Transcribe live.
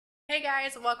Hey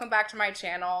guys, welcome back to my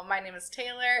channel. My name is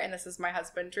Taylor and this is my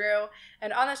husband Drew.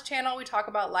 And on this channel we talk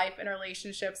about life and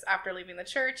relationships after leaving the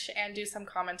church and do some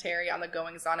commentary on the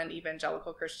goings on in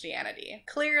evangelical Christianity.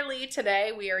 Clearly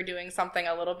today we are doing something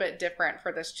a little bit different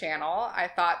for this channel. I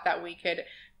thought that we could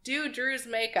do Drew's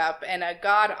makeup in a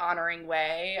God-honoring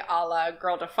way, a la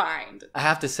Girl Defined. I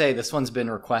have to say, this one's been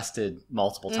requested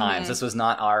multiple times. This was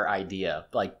not our idea.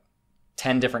 Like,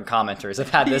 10 different commenters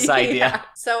have had this idea. Yeah.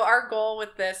 So our goal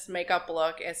with this makeup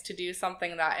look is to do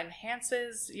something that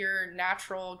enhances your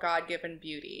natural God-given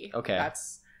beauty. Okay.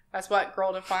 That's what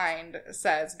Girl Defined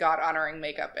says God-honoring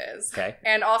makeup is. Okay.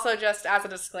 And also, just as a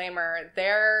disclaimer,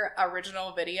 their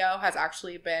original video has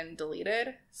actually been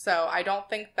deleted. So I don't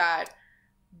think that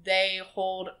they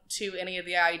hold to any of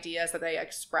the ideas that they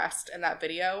expressed in that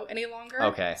video any longer.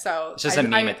 Okay. So it's just a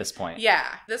meme at this point. Yeah.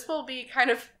 This will be kind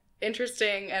of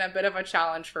interesting and a bit of a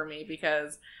challenge for me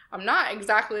because I'm not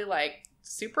exactly like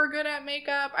super good at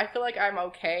makeup. I feel like I'm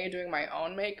okay doing my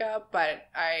own makeup, but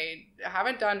I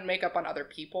haven't done makeup on other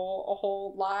people a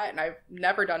whole lot, and I've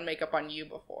never done makeup on you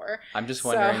before. I'm just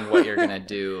wondering what you're gonna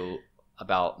do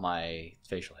about my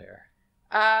facial hair.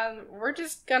 We're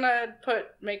just gonna put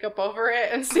makeup over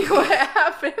it and see what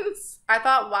happens. I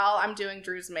thought while I'm doing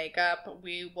Drew's makeup,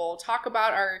 we will talk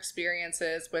about our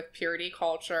experiences with purity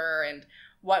culture and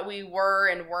what we were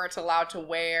and weren't allowed to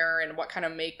wear and what kind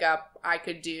of makeup I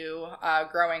could do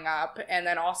growing up. And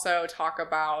then also talk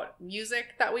about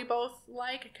music that we both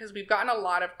like, because we've gotten a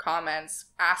lot of comments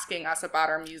asking us about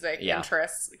our music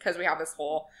interests because we have this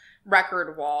whole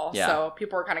record wall. So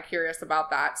people are kind of curious about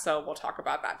that. So we'll talk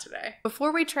about that today.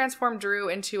 Before we transform Drew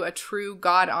into a true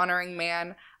God-honoring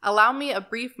man, allow me a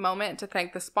brief moment to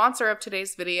thank the sponsor of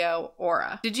today's video,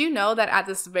 Aura. Did you know that at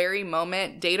this very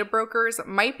moment, data brokers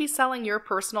might be selling your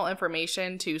personal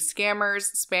information to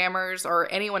scammers, spammers,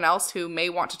 or anyone else who may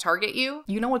want to target you?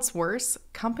 You know what's worse?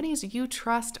 Companies you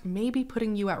trust may be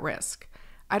putting you at risk.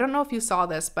 I don't know if you saw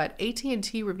this, but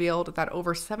AT&T revealed that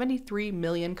over 73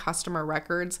 million customer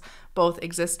records, both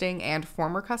existing and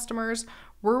former customers,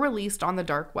 were released on the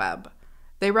dark web.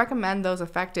 They recommend those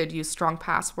affected use strong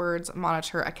passwords,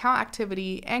 monitor account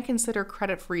activity, and consider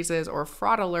credit freezes or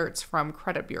fraud alerts from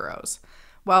credit bureaus.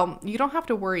 Well, you don't have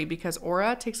to worry because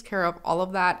Aura takes care of all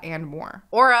of that and more.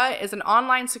 Aura is an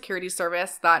online security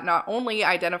service that not only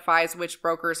identifies which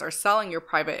brokers are selling your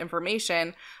private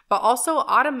information, but also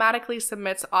automatically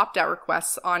submits opt-out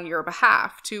requests on your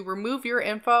behalf to remove your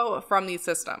info from these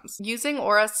systems. Using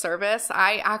Aura's service,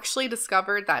 I actually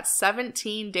discovered that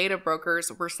 17 data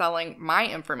brokers were selling my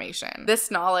information. This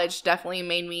knowledge definitely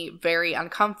made me very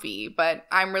uncomfy, but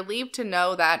I'm relieved to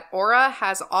know that Aura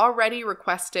has already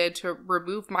requested to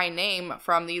remove my name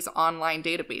from these online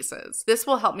databases. This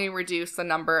will help me reduce the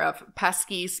number of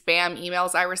pesky spam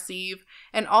emails I receive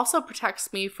and also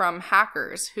protects me from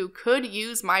hackers who could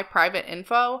use my private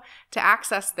info to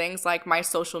access things like my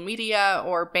social media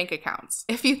or bank accounts.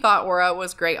 If you thought Aura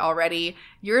was great already,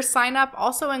 your sign up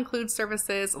also includes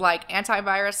services like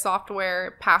antivirus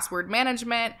software, password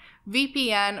management,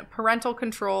 VPN, parental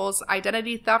controls,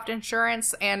 identity theft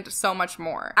insurance, and so much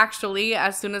more. Actually,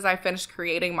 as soon as I finished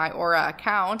creating my Aura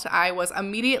account, I was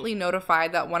immediately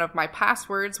notified that one of my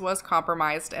passwords was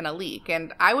compromised in a leak,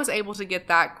 and I was able to get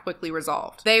that quickly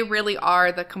resolved. They really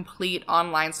are the complete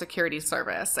online security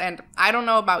service, and I don't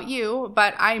know about you,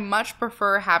 but I much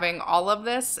prefer having all of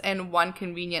this in one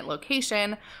convenient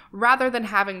location rather than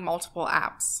having multiple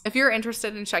apps. If you're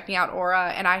interested in checking out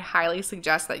Aura, and I highly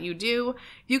suggest that you do,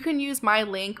 you can use my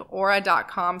link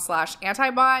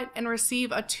aura.com/antibot and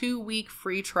receive a 2-week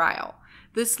free trial.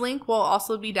 This link will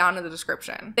also be down in the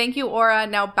description. Thank you, Aura.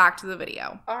 Now back to the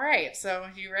video. All right, so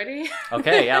you ready?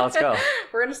 Okay, yeah, let's go.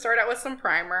 We're gonna start out with some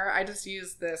primer. I just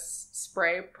use this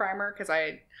spray primer because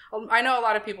I know a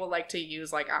lot of people like to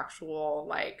use like actual,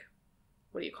 like,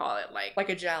 what do you call it? Like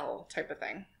a gel type of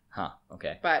thing. Huh,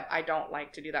 okay. But I don't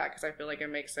like to do that because I feel like it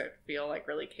makes it feel like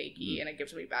really cakey and it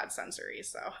gives me bad sensory.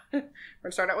 So we're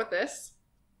gonna start out with this.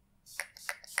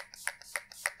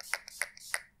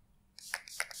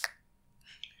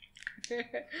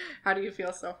 How do you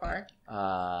feel so far?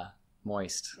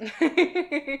 Moist.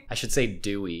 I should say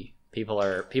dewy. People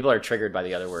are triggered by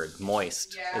the other word.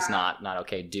 Moist is not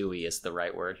okay. Dewy is the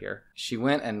right word here. She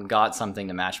went and got something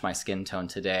to match my skin tone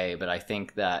today, but I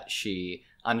think that she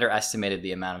underestimated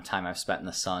the amount of time I've spent in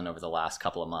the sun over the last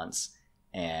couple of months.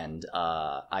 And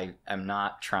I am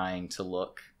not trying to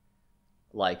look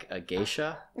like a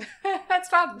geisha.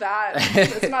 It's not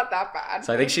that bad.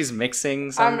 So I think she's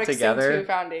mixing some together. I'm mixing two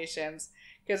foundations.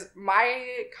 Because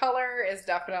my color is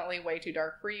definitely way too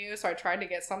dark for you, so I tried to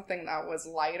get something that was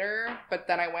lighter, but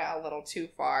then I went a little too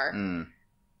far.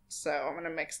 So I'm gonna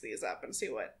mix these up and see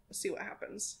what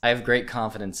happens. I have great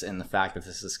confidence in the fact that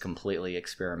this is completely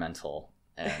experimental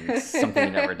and something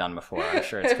you've never done before. I'm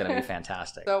sure it's gonna be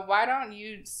fantastic. So why don't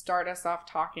you start us off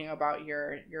talking about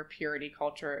your purity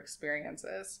culture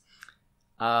experiences?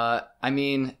 I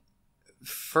mean,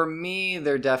 for me,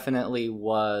 there definitely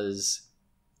was.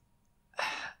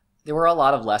 There were a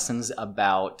lot of lessons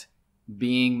about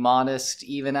being modest,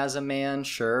 even as a man,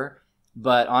 sure.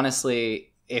 But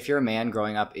honestly, if you're a man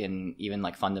growing up in even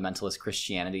like fundamentalist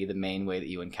Christianity, the main way that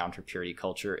you encounter purity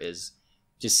culture is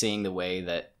just seeing the way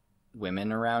that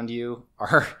women around you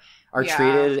are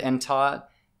treated and taught.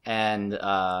 And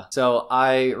so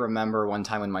I remember one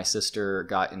time when my sister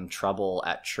got in trouble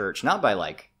at church, not by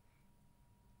like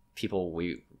people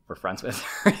we were friends with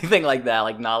or anything like that,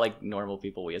 like not like normal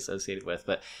people we associated with,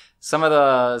 but some of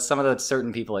the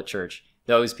certain people at church,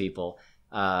 those people,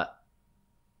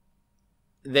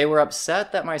 they were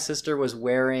upset that my sister was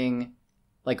wearing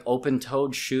like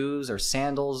open-toed shoes or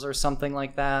sandals or something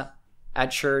like that at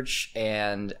church,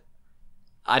 and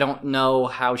I don't know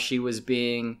how she was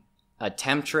being a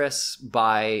temptress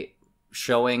by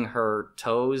showing her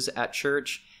toes at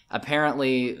church.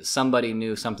 Apparently somebody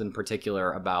knew something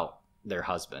particular about their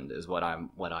husband is what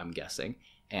I'm guessing,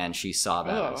 and she saw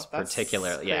that as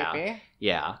particularly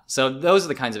yeah. So those are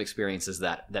the kinds of experiences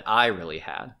that I really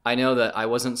had. I know that I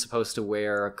wasn't supposed to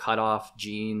wear cut off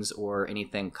jeans or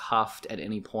anything cuffed at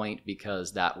any point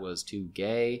because that was too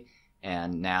gay.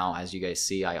 And now, as you guys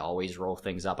see, I always roll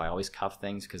things up. I always cuff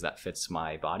things because that fits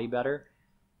my body better.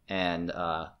 And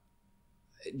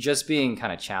just being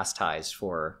kind of chastised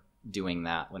for doing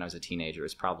that when I was a teenager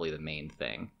is probably the main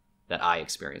thing that I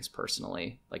experienced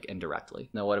personally, like indirectly.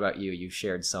 Now, what about you? You've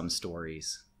shared some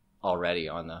stories already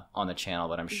on the channel,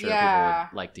 but I'm sure people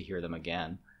would like to hear them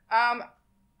again.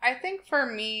 I think for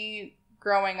me,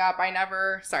 growing up, I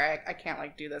can't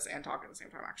like do this and talk at the same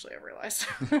time, actually, I realized.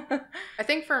 I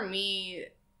think for me,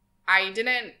 I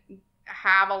didn't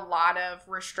have a lot of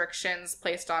restrictions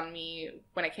placed on me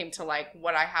when it came to like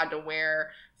what I had to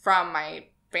wear from my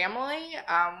family.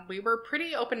 We were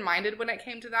pretty open-minded when it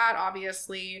came to that.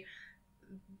 Obviously,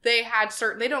 they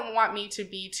don't want me to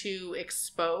be too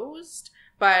exposed,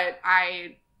 but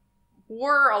I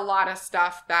wore a lot of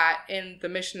stuff that in the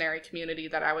missionary community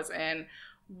that I was in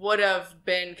would have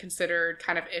been considered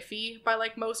kind of iffy by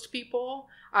like most people.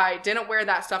 I didn't wear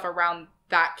that stuff around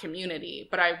that community,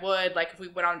 but I would, like, if we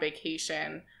went on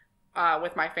vacation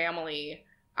with my family,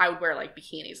 I would wear like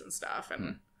bikinis and stuff,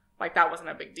 and like that wasn't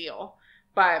a big deal.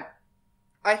 But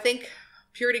I think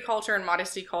purity culture and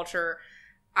modesty culture,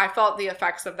 I felt the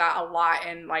effects of that a lot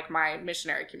in like my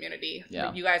missionary community.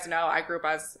 Yeah. You guys know I grew up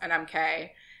as an MK,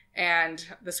 and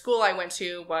the school I went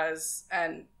to was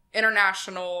an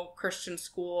international Christian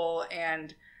school,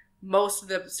 and most of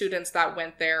the students that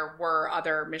went there were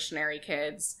other missionary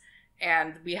kids.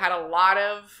 And we had a lot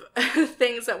of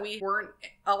things that we weren't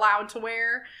allowed to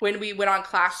wear when we went on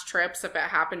class trips. If it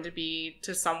happened to be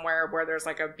to somewhere where there's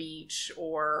like a beach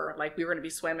or like we were going to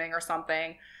be swimming or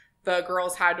something, the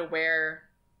girls had to wear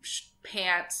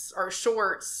pants or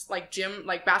shorts, like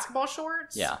basketball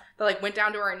shorts. Yeah. That like went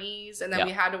down to our knees. And then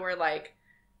we had to wear like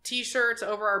t-shirts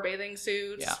over our bathing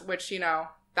suits, which, you know,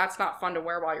 that's not fun to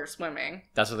wear while you're swimming.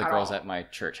 That's what the girls at my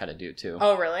church had to do too.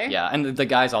 Oh, really? Yeah. And the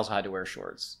guys also had to wear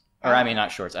shorts. Or, I mean,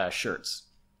 not shorts, shirts.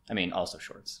 I mean, also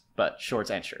shorts, but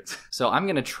shorts and shirts. So I'm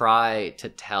going to try to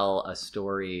tell a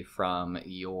story from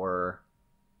your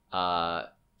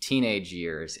teenage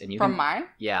years. And from mine?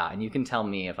 Yeah, and you can tell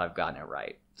me if I've gotten it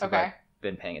right. Okay. I've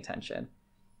been paying attention.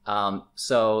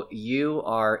 So you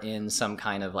are in some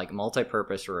kind of, like,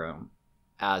 multi-purpose room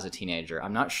as a teenager.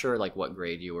 I'm not sure, like, what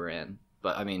grade you were in,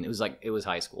 but, I mean, it was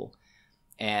high school.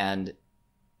 And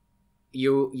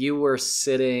you were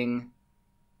sitting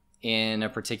in a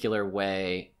particular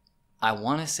way. I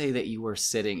want to say that you were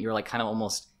like kind of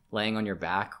almost laying on your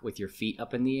back with your feet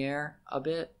up in the air a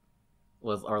bit,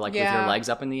 with your legs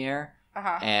up in the air.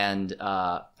 And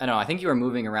I don't know, I think you were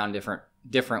moving around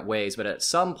different ways, but at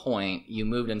some point you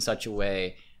moved in such a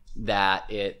way that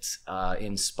it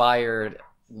inspired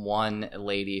one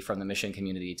lady from the mission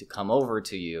community to come over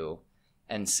to you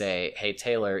and say, "Hey,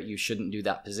 Taylor, you shouldn't do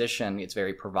that position. It's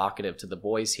very provocative to the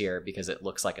boys here because it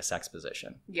looks like a sex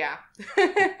position." Yeah.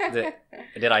 Did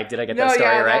I get that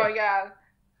story right? No, yeah.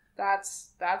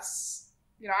 That's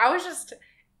you know, I was just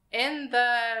in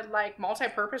the like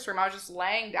multi-purpose room. I was just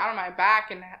laying down on my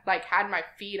back and like had my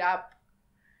feet up.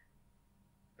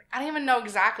 I don't even know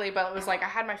exactly, but it was like I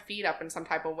had my feet up in some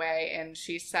type of way, and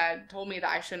she told me that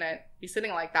I shouldn't be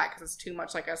sitting like that because it's too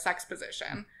much like a sex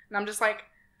position. And I'm just like,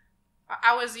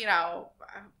 I was, you know,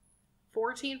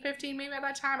 14, 15 maybe at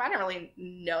that time. I didn't really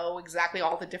know exactly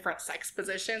all the different sex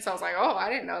positions. So I was like, oh, I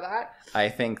didn't know that. I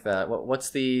think that what's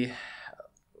the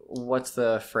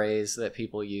phrase that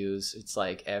people use? It's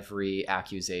like every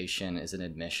accusation is an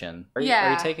admission. Are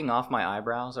you taking off my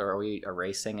eyebrows, or are we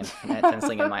erasing and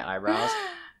penciling in my eyebrows?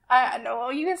 No,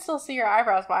 you can still see your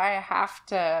eyebrows, but I have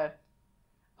to.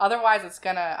 Otherwise,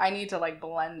 I need to like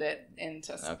blend it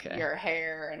into your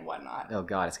hair and whatnot. Oh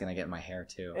God, it's gonna get in my hair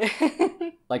too.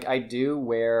 Like, I do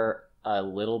wear a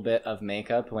little bit of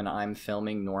makeup when I'm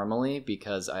filming normally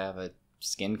because I have a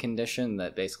skin condition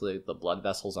that basically the blood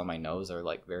vessels on my nose are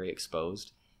like very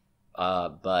exposed.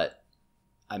 But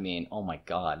I mean, oh my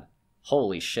God,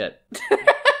 holy shit.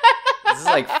 This is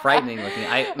like frightening looking.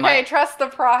 Okay, trust the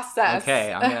process.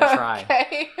 Okay, I'm gonna try.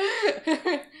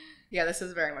 Okay. Yeah, this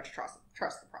is very much trust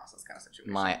the process kind of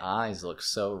situation. My eyes look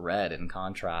so red in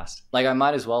contrast. Like, I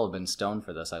might as well have been stoned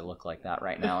for this. I look like that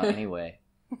right now anyway.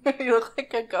 You look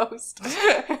like a ghost.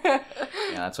 Yeah,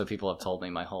 that's what people have told me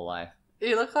my whole life.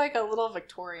 You look like a little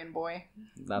Victorian boy.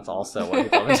 That's also what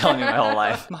people have been telling me my whole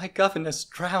life. My governess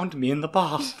drowned me in the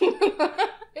bath.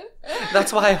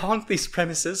 That's why I haunt these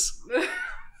premises. I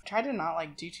tried to not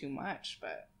like do too much,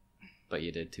 but... But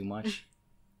you did too much?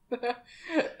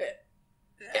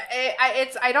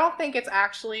 I don't think it's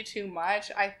actually too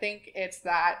much. I think it's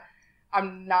that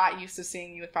I'm not used to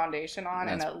seeing you with foundation on,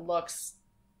 and it looks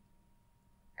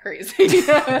crazy.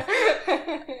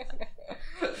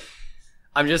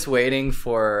 I'm just waiting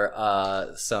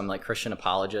for some like Christian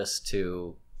apologists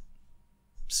to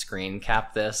screen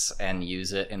cap this and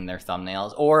use it in their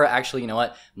thumbnails. Or actually, you know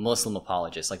what? Muslim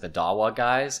apologists, like the Dawa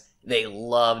guys, they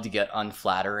love to get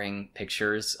unflattering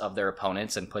pictures of their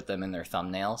opponents and put them in their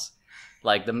thumbnails.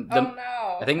 Like oh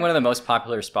no. I think one of the most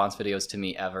popular response videos to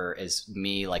me ever is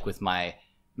me like with my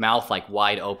mouth like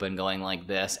wide open going like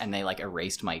this, and they like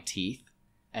erased my teeth,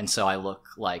 and so I look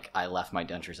like I left my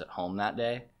dentures at home that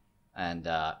day. And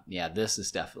yeah, this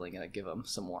is definitely gonna give them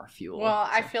some more fuel. Well,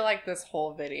 I feel like this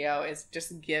whole video is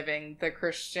just giving the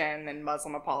Christian and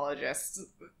Muslim apologists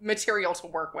material to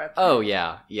work with. Oh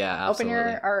yeah,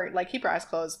 absolutely. Keep your eyes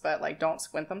closed, but like don't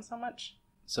squint them so much.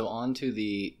 So on to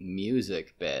the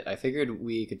music bit. I figured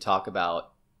we could talk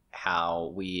about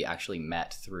how we actually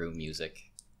met through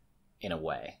music in a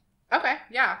way. Okay,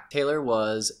 yeah. Taylor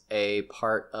was a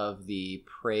part of the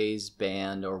praise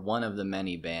band, or one of the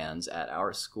many bands at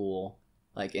our school,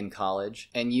 like in college.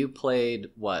 And you played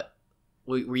what?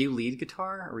 Were you lead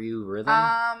guitar? Or were you rhythm?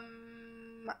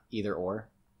 Either or?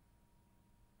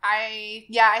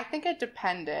 I think it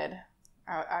depended.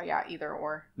 Yeah, either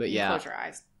or. But you close your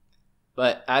eyes.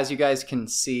 But as you guys can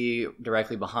see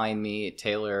directly behind me,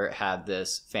 Taylor had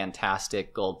this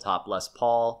fantastic gold top Les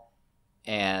Paul.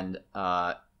 And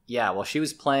well, she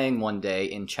was playing one day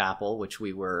in chapel, which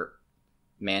we were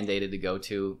mandated to go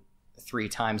to 3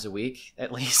 times a week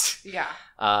at least. Yeah.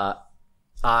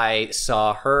 I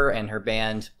saw her and her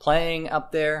band playing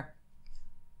up there,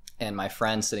 and my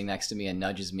friend sitting next to me and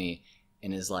nudges me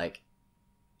and is like,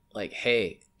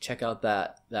 hey, check out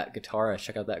that guitarist,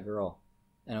 check out that girl.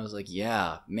 And I was like,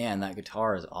 yeah, man, that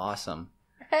guitar is awesome.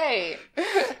 Hey.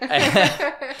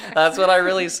 That's what I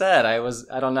really said. I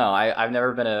don't know. I've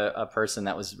never been a person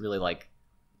that was really like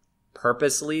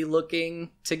purposely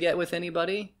looking to get with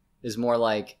anybody. It's more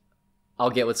like I'll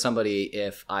get with somebody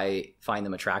if I find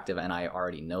them attractive and I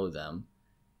already know them.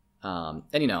 And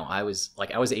you know, I was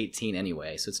 18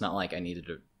 anyway, so it's not like I needed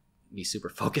to be super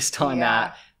focused on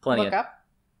that.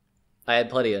 I had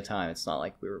plenty of time. It's not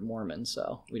like we were Mormons,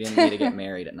 so we didn't need to get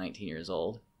married at 19 years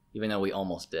old. Even though we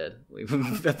almost did. We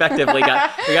effectively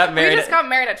got married. We just got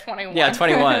married at 21. Yeah,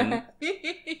 21.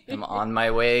 I'm on my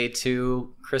way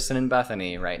to Kristen and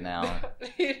Bethany right now.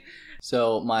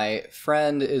 So my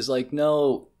friend is like,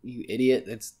 no, you idiot.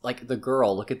 It's like the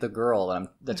girl. Look at the girl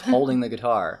that's holding the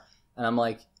guitar. And I'm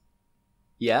like,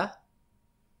 yeah?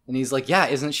 And he's like, yeah,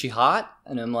 isn't she hot?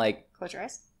 And I'm like... Close your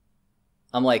eyes.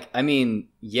 I'm like, I mean,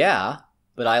 yeah,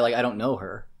 but I don't know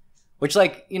her. Which,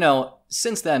 like, you know,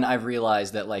 since then I've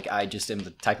realized that, like, I just am the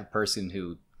type of person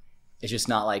who is just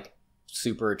not, like,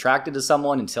 super attracted to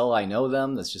someone until I know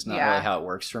them. That's just not really how it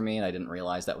works for me, and I didn't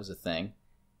realize that was a thing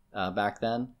back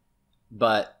then.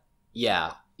 But,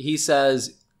 yeah, he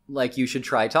says, like, you should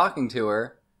try talking to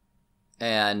her,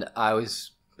 and I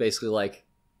was basically like...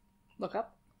 Look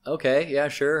up. Okay, yeah,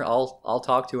 sure, I'll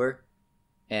talk to her.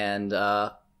 And,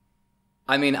 I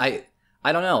mean, I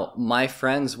don't know. My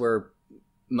friends were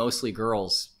mostly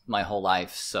girls my whole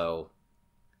life, so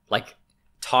like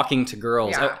talking to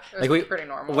girls. Yeah, it was pretty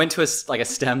normal. Went to a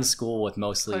STEM school with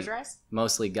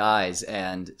mostly guys,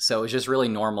 and so it was just really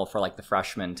normal for like the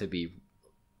freshmen to be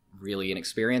really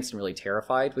inexperienced and really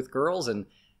terrified with girls. And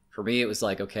for me, it was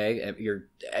like, okay,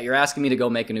 you're asking me to go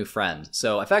make a new friend.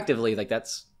 So effectively, like,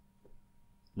 that's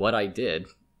what I did.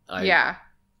 I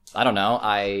don't know.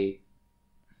 I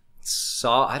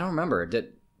don't remember.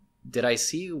 Did I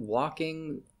see you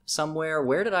walking somewhere?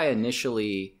 Where did I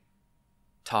initially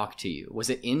talk to you? Was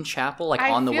it in chapel, like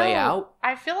on the way out?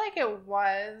 I feel like it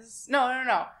was.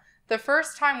 No. The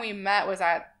first time we met was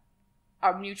at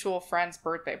a mutual friend's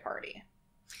birthday party.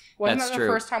 Wasn't that the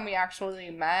first time we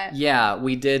actually met? Yeah,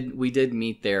 we did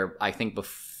meet there, I think,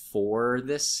 before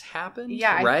this happened.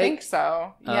 Yeah, right? I think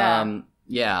so. Yeah.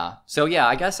 Yeah. So yeah,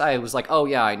 I guess I was like, oh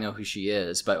yeah, I know who she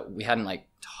is, but we hadn't like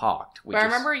talked. I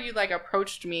remember you like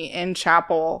approached me in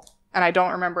chapel, and I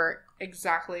don't remember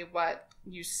exactly what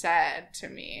you said to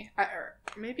me. Or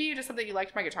maybe you just said that you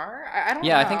liked my guitar. I don't know.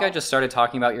 Yeah, I think I just started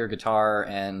talking about your guitar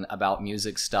and about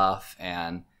music stuff,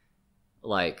 and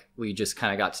like we just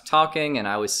kind of got to talking, and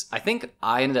I think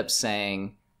I ended up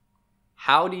saying,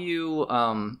 how do you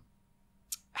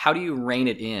rein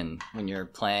it in when you're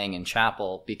playing in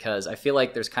chapel? Because I feel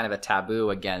like there's kind of a taboo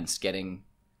against getting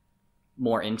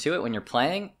more into it when you're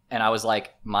playing. And I was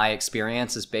like, my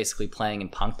experience is basically playing in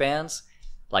punk bands.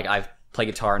 Like, I've played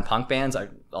guitar in punk bands. I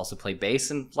also play bass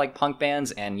in like punk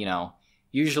bands. And, you know,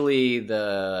 usually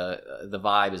the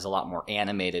vibe is a lot more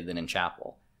animated than in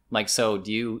chapel. Like, so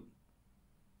do you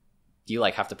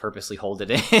like have to purposely hold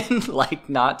it in, like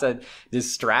not to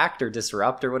distract or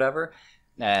disrupt or whatever?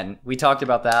 And we talked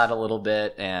about that a little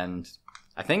bit, and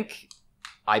I think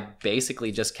I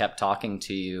basically just kept talking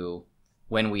to you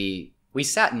when we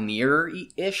sat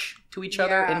near-ish to each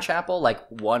other in chapel, like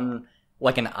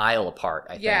an aisle apart,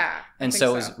 I think. Yeah. And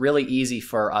so it was really easy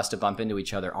for us to bump into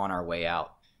each other on our way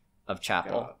out of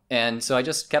chapel. And so I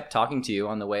just kept talking to you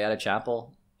on the way out of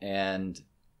chapel, and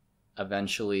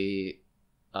eventually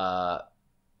I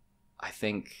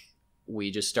think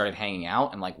we just started hanging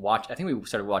out and like I think we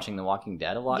started watching The Walking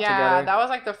Dead a lot together. Yeah, that was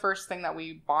like the first thing that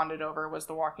we bonded over was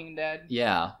The Walking Dead.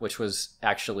 Yeah, which was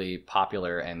actually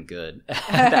popular and good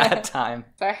at that time.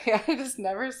 Sorry, I just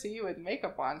never see you with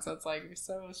makeup on, so it's like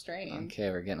so strange. Okay,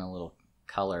 we're getting a little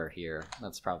color here.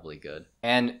 That's probably good.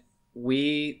 And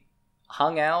we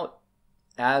hung out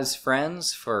as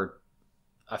friends for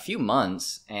a few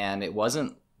months, and it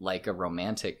wasn't like a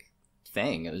romantic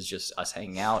thing. It was just us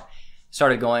hanging out.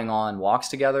 Started going on walks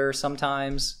together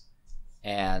sometimes,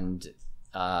 and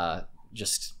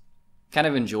just kind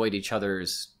of enjoyed each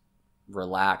other's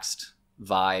relaxed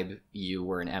vibe. You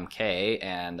were an MK,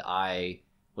 and I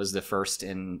was the first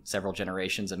in several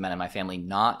generations of men in my family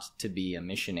not to be a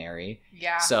missionary.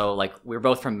 Yeah. So like we're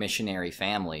both from missionary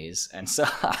families, and so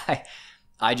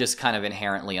I just kind of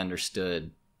inherently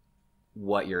understood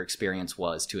what your experience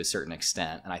was to a certain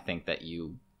extent, and I think that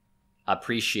you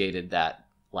appreciated that,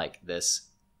 like, this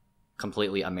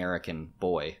completely American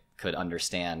boy could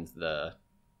understand what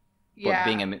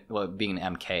being an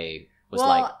MK was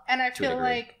like. Well, and I feel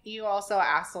like you also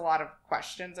asked a lot of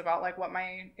questions about like what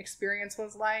my experience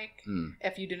was like.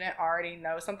 If you didn't already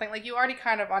know something, like you already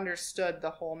kind of understood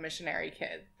the whole missionary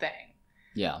kid thing.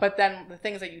 Yeah. But then the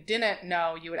things that you didn't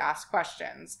know, you would ask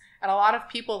questions. And a lot of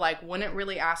people like wouldn't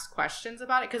really ask questions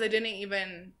about it because they didn't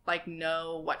even like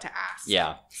know what to ask.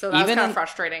 Yeah. So that was kind of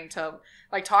frustrating to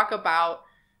like talk about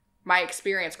my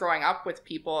experience growing up with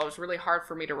people. It was really hard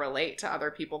for me to relate to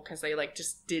other people because they like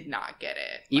just did not get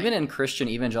it. Even in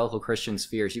evangelical Christian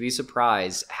spheres, you'd be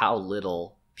surprised how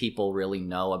little people really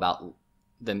know about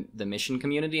the mission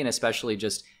community, and especially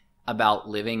just about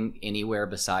living anywhere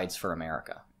besides for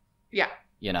America. Yeah.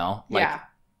 You know, like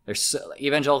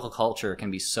evangelical culture can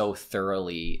be so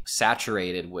thoroughly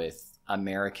saturated with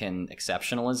American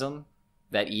exceptionalism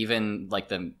that even like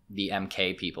the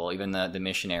MK people, even the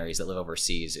missionaries that live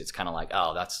overseas, it's kind of like,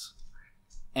 oh, that's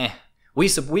we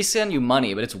send you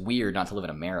money, but it's weird not to live in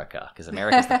America because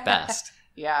America's the best.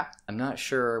 Yeah. I'm not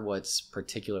sure what's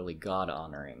particularly God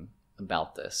honoring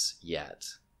about this yet.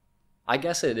 I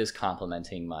guess it is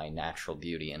complimenting my natural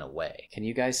beauty in a way. Can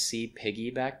you guys see Piggy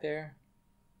back there?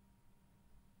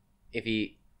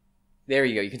 There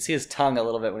you go. You can see his tongue a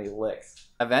little bit when he licks.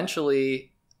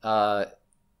 Eventually, I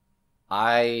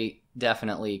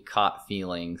definitely caught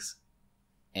feelings,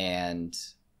 and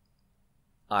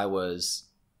that was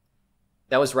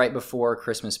right before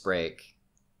Christmas break.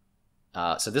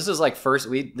 So this was like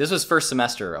this was first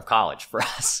semester of college for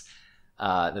us,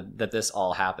 that this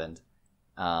all happened.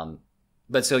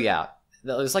 But so yeah,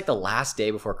 it was like the last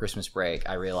day before Christmas break,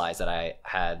 I realized that I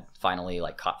had finally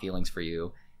like caught feelings for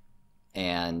you.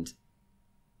 And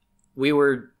we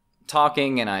were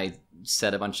talking, and I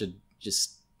said a bunch of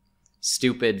just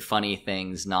stupid, funny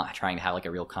things, not trying to have like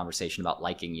a real conversation about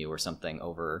liking you or something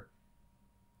over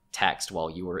text while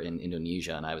you were in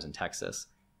Indonesia and I was in Texas.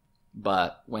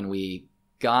 But when we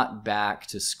got back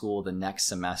to school the next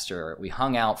semester, we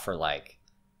hung out for like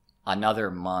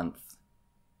another month,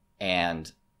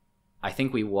 and I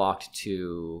think we walked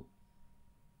to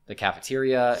the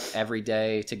cafeteria every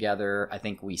day together. I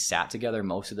think we sat together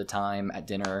most of the time at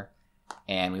dinner,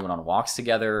 and we went on walks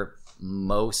together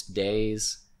most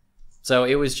days. So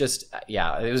it was just,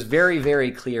 yeah, it was very,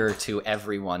 very clear to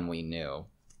everyone we knew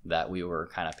that we were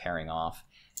kind of pairing off.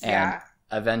 And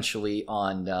eventually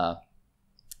on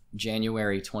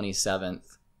January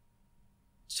 27th,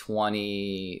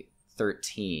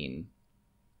 2013,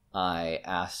 I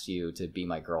asked you to be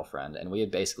my girlfriend. And we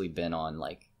had basically been on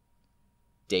like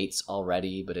dates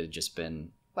already, but it had just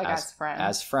been like as friends.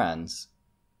 As friends.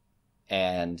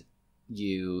 And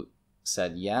you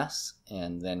said yes,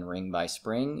 and then Ring by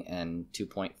Spring and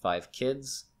 2.5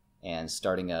 Kids and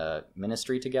starting a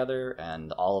ministry together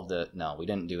and all of the... No, we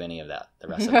didn't do any of that, the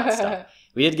rest of that stuff.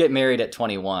 We did get married at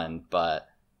 21, but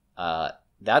that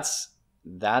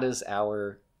is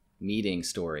our meeting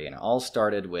story, and it all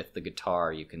started with the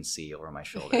guitar you can see over my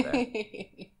shoulder there.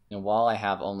 And while I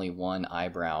have only one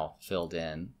eyebrow filled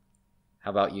in,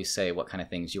 how about you say what kind of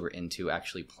things you were into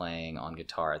actually playing on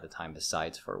guitar at the time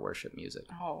besides for worship music?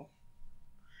 Oh,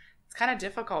 it's kind of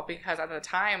difficult because at the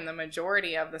time, the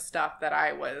majority of the stuff that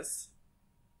I was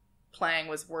playing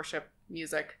was worship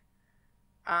music.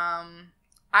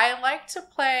 I like to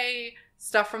play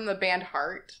stuff from the band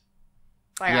Heart.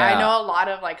 Like, I know a lot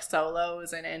of like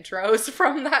solos and intros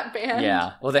from that band.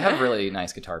 Yeah. Well, they have really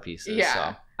nice guitar pieces. Yeah.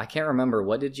 So. I can't remember.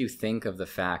 What did you think of the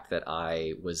fact that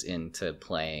I was into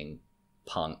playing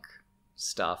punk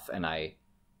stuff, and I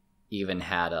even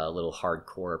had a little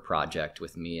hardcore project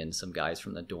with me and some guys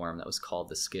from the dorm that was called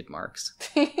the Skid Marks?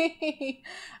 I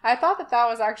thought that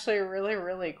was actually really,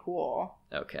 really cool.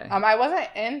 Okay. I wasn't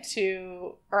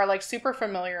into or like super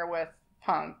familiar with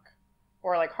punk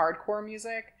or like hardcore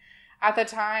music. At the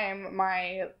time,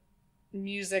 my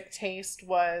music taste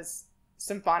was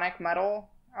symphonic metal.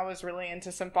 I was really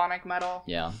into symphonic metal.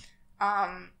 Yeah.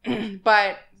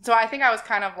 But so I think I was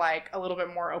kind of like a little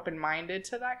bit more open-minded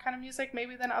to that kind of music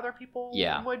maybe than other people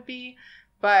would be.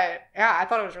 But yeah, I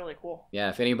thought it was really cool. Yeah,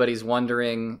 if anybody's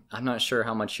wondering, I'm not sure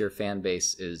how much your fan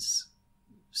base is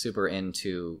super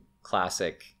into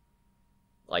classic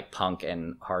like punk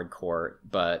and hardcore,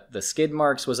 but the Skid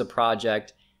Marks was a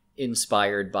project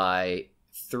inspired by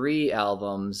 3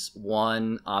 albums.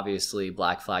 One, obviously,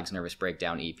 Black Flag's Nervous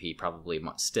Breakdown EP, probably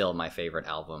still my favorite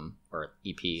album or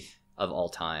EP of all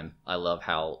time. I love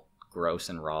how gross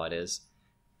and raw it is.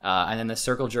 And then the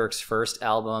Circle Jerks' first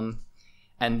album.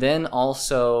 And then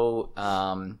also,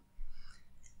 I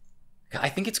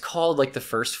think it's called like the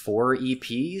first 4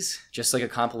 EPs, just like a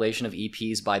compilation of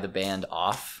EPs by the band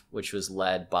Off, which was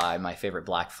led by my favorite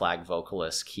Black Flag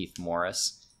vocalist, Keith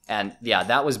Morris. And yeah,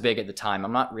 that was big at the time.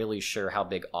 I'm not really sure how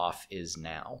big Off is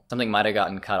now. Something might have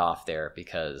gotten cut off there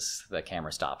because the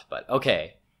camera stopped, but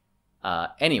okay.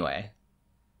 Anyway,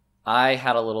 I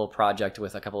had a little project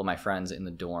with a couple of my friends in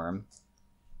the dorm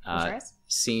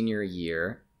senior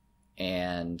year,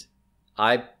 and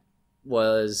I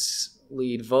was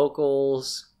lead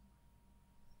vocals.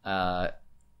 My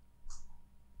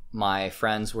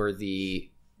friends were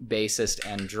the bassist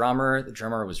and drummer. The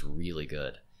drummer was really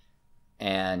good.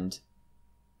 And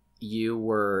you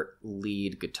were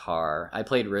lead guitar. I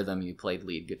played rhythm, you played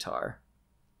lead guitar.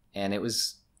 And it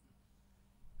was,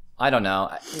 I don't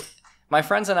know. My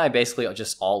friends and I basically we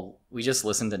just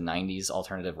listened to 90s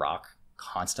alternative rock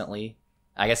constantly.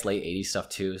 I guess late 80s stuff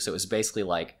too. So it was basically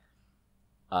like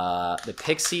the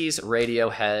Pixies,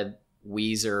 Radiohead,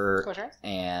 Weezer,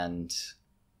 and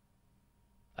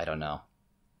I don't know.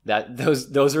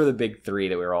 Those were the big 3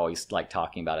 that we were always like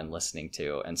talking about and listening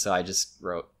to. And so I just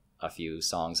wrote a few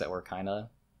songs that were kind of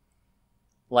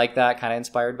like that, kind of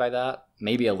inspired by that.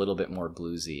 Maybe a little bit more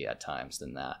bluesy at times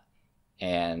than that.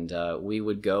 And we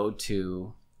would go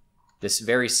to this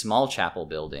very small chapel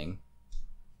building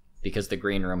because the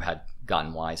green room had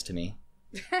gotten wise to me.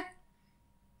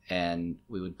 And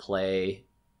we would play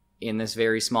in this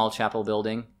very small chapel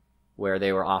building where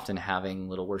they were often having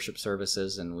little worship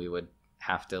services, and we would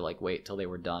have to like wait till they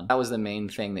were done. That was the main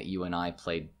thing that you and I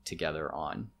played together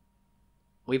on.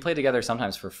 We played together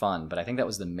sometimes for fun, but I think that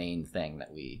was the main thing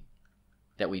that we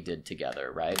did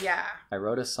together, right? Yeah. I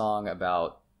wrote a song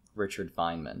about Richard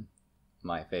Feynman,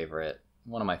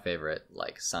 one of my favorite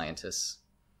like scientists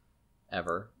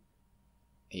ever.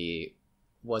 He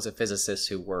was a physicist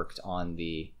who worked on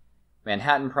the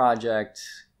Manhattan Project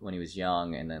when he was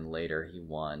young, and then later he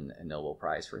won a Nobel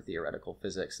Prize for theoretical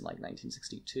physics in like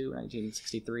 1962,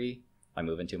 1963. Am I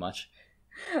moving too much?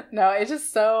 No, it's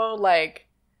just so, like,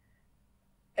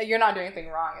 you're not doing anything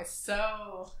wrong. It's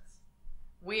so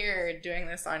weird doing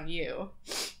this on you.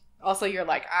 Also, your,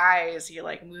 like, eyes, you,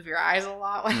 like, move your eyes a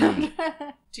lot.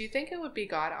 Do you think it would be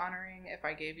God-honoring if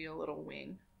I gave you a little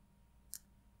wing?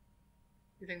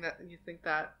 You think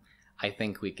that? I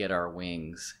think we get our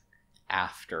wings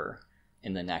after,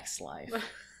 in the next life.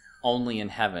 Only in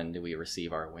heaven do we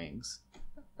receive our wings.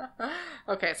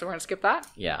 Okay, so we're gonna skip that?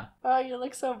 Yeah. Oh, you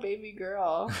look so baby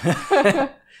girl.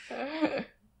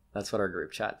 That's what our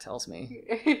group chat tells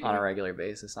me on a regular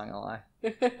basis, not gonna lie.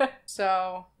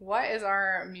 So, what is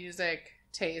our music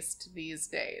taste these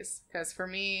days? Because for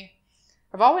me,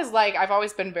 I've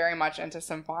always been very much into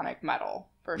symphonic metal,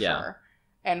 for sure,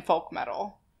 and folk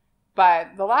metal.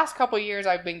 But the last couple years,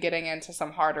 I've been getting into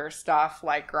some harder stuff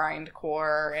like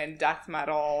grindcore and death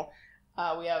metal.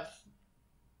 We have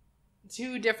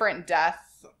 2 different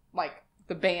Death, like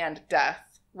the band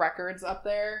Death records up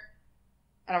there.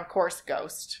 And of course,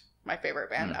 Ghost, my favorite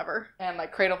band ever. And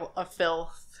like Cradle of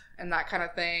Filth and that kind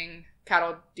of thing.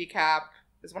 Cattle Decap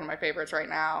is one of my favorites right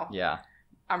now. Yeah.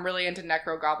 I'm really into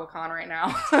Necrogoblicon right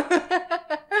now.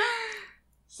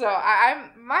 So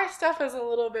my stuff is a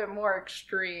little bit more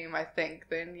extreme, I think,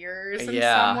 than yours in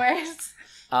some ways.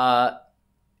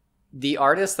 The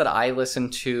artists that I listen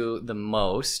to the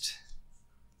most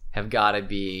have got to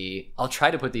be... I'll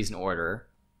try to put these in order.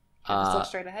 Just look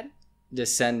straight ahead.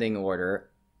 Descending order.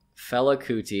 Fela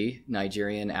Kuti,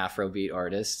 Nigerian Afrobeat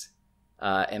artist.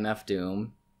 MF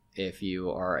Doom. If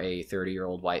you are a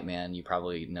 30-year-old white man, you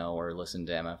probably know or listen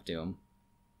to MF Doom.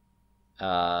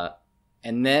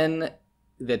 And then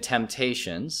The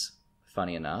Temptations,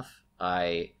 funny enough.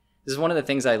 This is one of the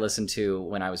things I listened to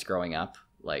when I was growing up.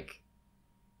 Like,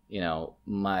 you know,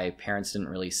 my parents didn't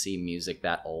really see music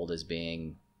that old as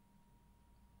being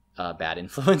a bad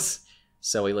influence.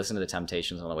 So we listened to The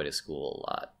Temptations on the way to school a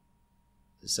lot.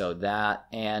 So that,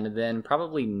 and then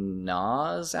probably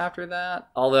Nas after that.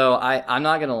 Although I'm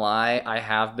not gonna lie, I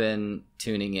have been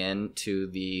tuning in to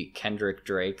the Kendrick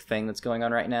Drake thing that's going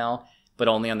on right now, but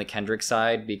only on the Kendrick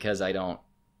side because I don't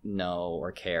know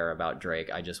or care about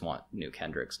Drake. I just want new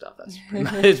Kendrick stuff. That's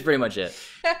pretty much it.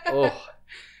 Oh,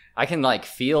 I can like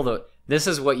feel this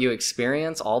is what you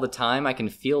experience all the time. I can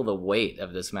feel the weight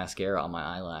of this mascara on my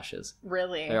eyelashes.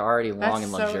 Really? They're already long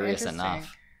and so luxurious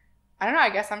enough. I don't know.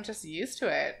 I guess I'm just used to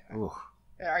it. Ooh.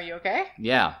 Are you okay?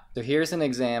 Yeah. So here's an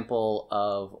example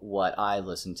of what I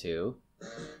listen to.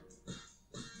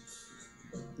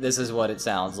 This is what it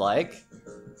sounds like.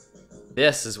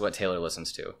 This is what Taylor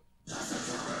listens to.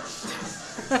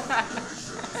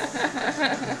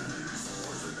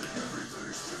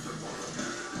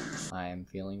 I am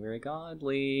feeling very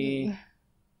godly.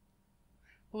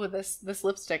 Ooh, this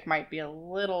lipstick might be a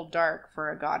little dark for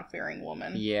a God-fearing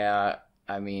woman. Yeah.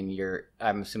 I mean,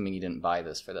 I'm assuming you didn't buy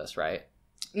this for this, right?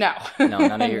 No. No,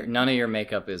 none of your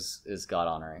makeup is God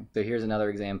honoring. So here's another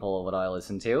example of what I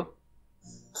listen to.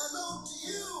 Hello to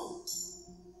you.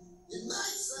 It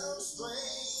might sound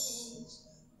strange,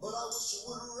 but I wish you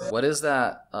would. What is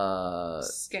that?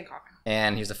 Skin coffin.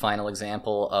 And here's a final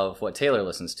example of what Taylor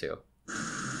listens to.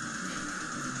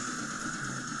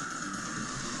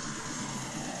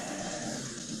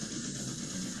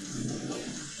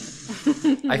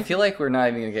 I feel like we're not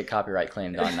even gonna get copyright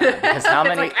claimed on that because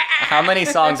how many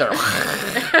songs are?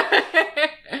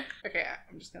 Okay,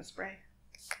 I'm just gonna spray.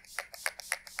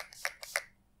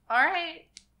 All right.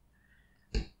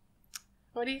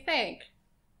 What do you think?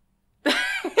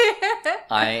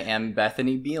 I am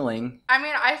Bethany Beeling. I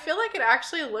mean, I feel like it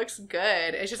actually looks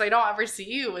good. It's just I don't ever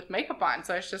see you with makeup on,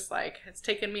 so it's just like it's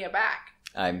taken me aback.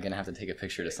 I'm gonna have to take a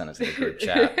picture to send it to the group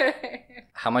chat.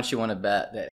 How much you want to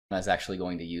bet that I was actually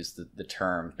going to use the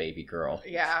term baby girl?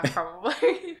 Yeah,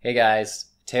 probably. Hey guys,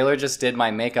 Taylor just did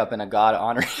my makeup in a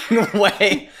God-honoring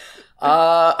way.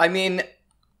 I mean,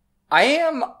 I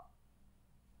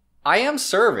am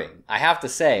serving, I have to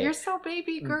say. You're so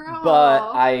baby girl.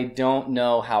 But I don't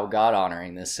know how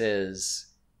God-honoring this is,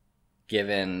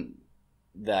 given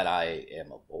that I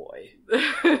am a boy.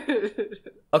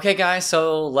 Okay, guys,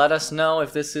 so let us know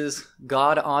if this is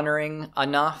God-honoring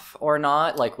enough or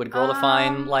not. Like, would Girl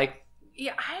Define, like...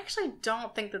 Yeah, I actually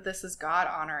don't think that this is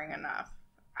God-honoring enough.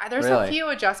 There's Really? a few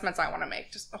adjustments I want to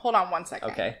make. Just hold on one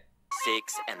second. Okay.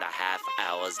 6.5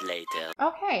 hours later.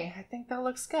 Okay, I think that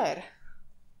looks good.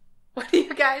 What do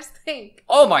you guys think?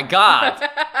 Oh my god!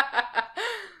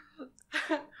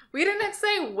 We didn't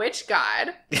say which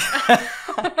god.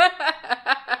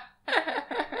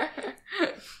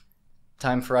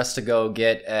 Time for us to go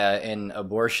get an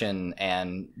abortion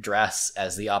and dress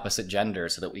as the opposite gender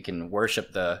so that we can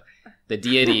worship the the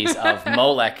deities of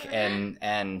Molech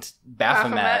and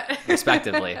Baphomet,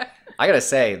 respectively. I gotta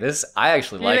say, I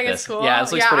actually like this. It's cool? Yeah,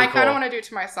 this looks pretty cool. I kind of want to do it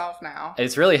to myself now.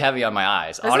 It's really heavy on my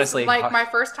eyes. This Honestly, is like my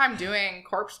first time doing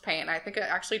corpse paint. I think it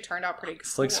actually turned out pretty cool.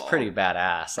 This looks pretty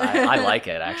badass. I like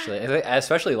it, actually. I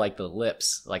especially like the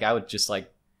lips. Like, I would just,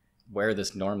 like, wear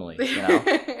this normally, you know?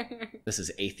 This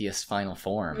is Atheist final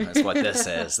form, is what this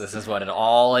is. This is what it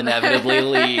all inevitably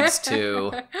leads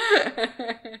to.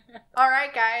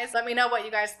 Alright guys, let me know what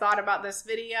you guys thought about this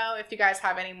video. If you guys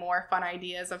have any more fun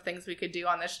ideas of things we could do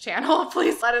on this channel,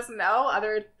 please let us know.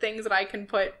 Other things that I can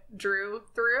put Drew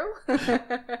through.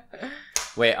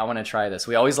 Wait, I want to try this.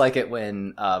 We always like it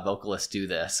when vocalists do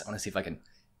this. I want to see if I can...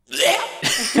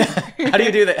 How do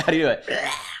you do that? How do you do it?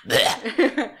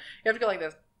 You have to go like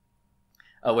this.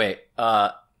 Oh, wait.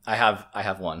 I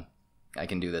have one. I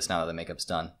can do this now that the makeup's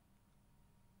done.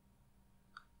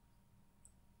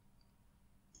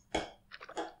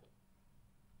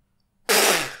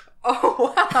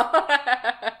 Oh, wow.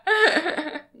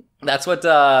 That's what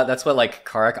like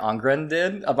Karak Angren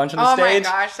did a bunch on the stage. Oh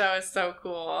my gosh, that was so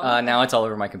cool. Now it's all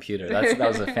over my computer. That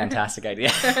was a fantastic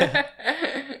idea.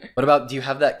 What about, do you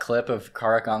have that clip of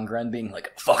Karak Angren being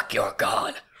like, "Fuck your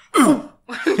god"?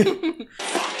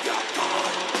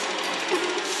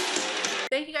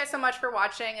 Thank you guys so much for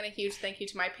watching, and a huge thank you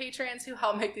to my patrons who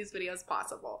help make these videos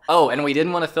possible. Oh, and we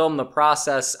didn't want to film the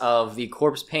process of the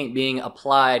corpse paint being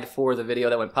applied for the video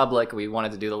that went public. We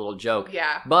wanted to do the little joke.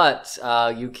 Yeah. But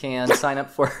you can sign up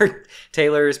for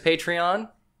Taylor's Patreon,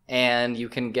 and you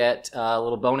can get a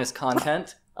little bonus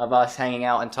content of us hanging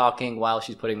out and talking while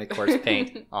she's putting the corpse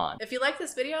paint on. If you like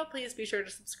this video, please be sure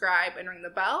to subscribe and ring the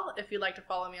bell. If you'd like to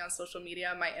follow me on social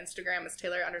media, my Instagram is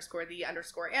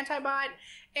Taylor_the_antibot.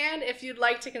 And if you'd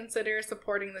like to consider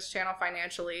supporting this channel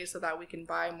financially so that we can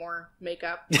buy more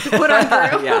makeup to put on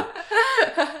Drew, yeah.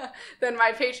 then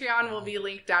my Patreon will be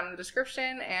linked down in the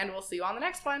description, and we'll see you on the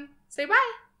next one. Say bye!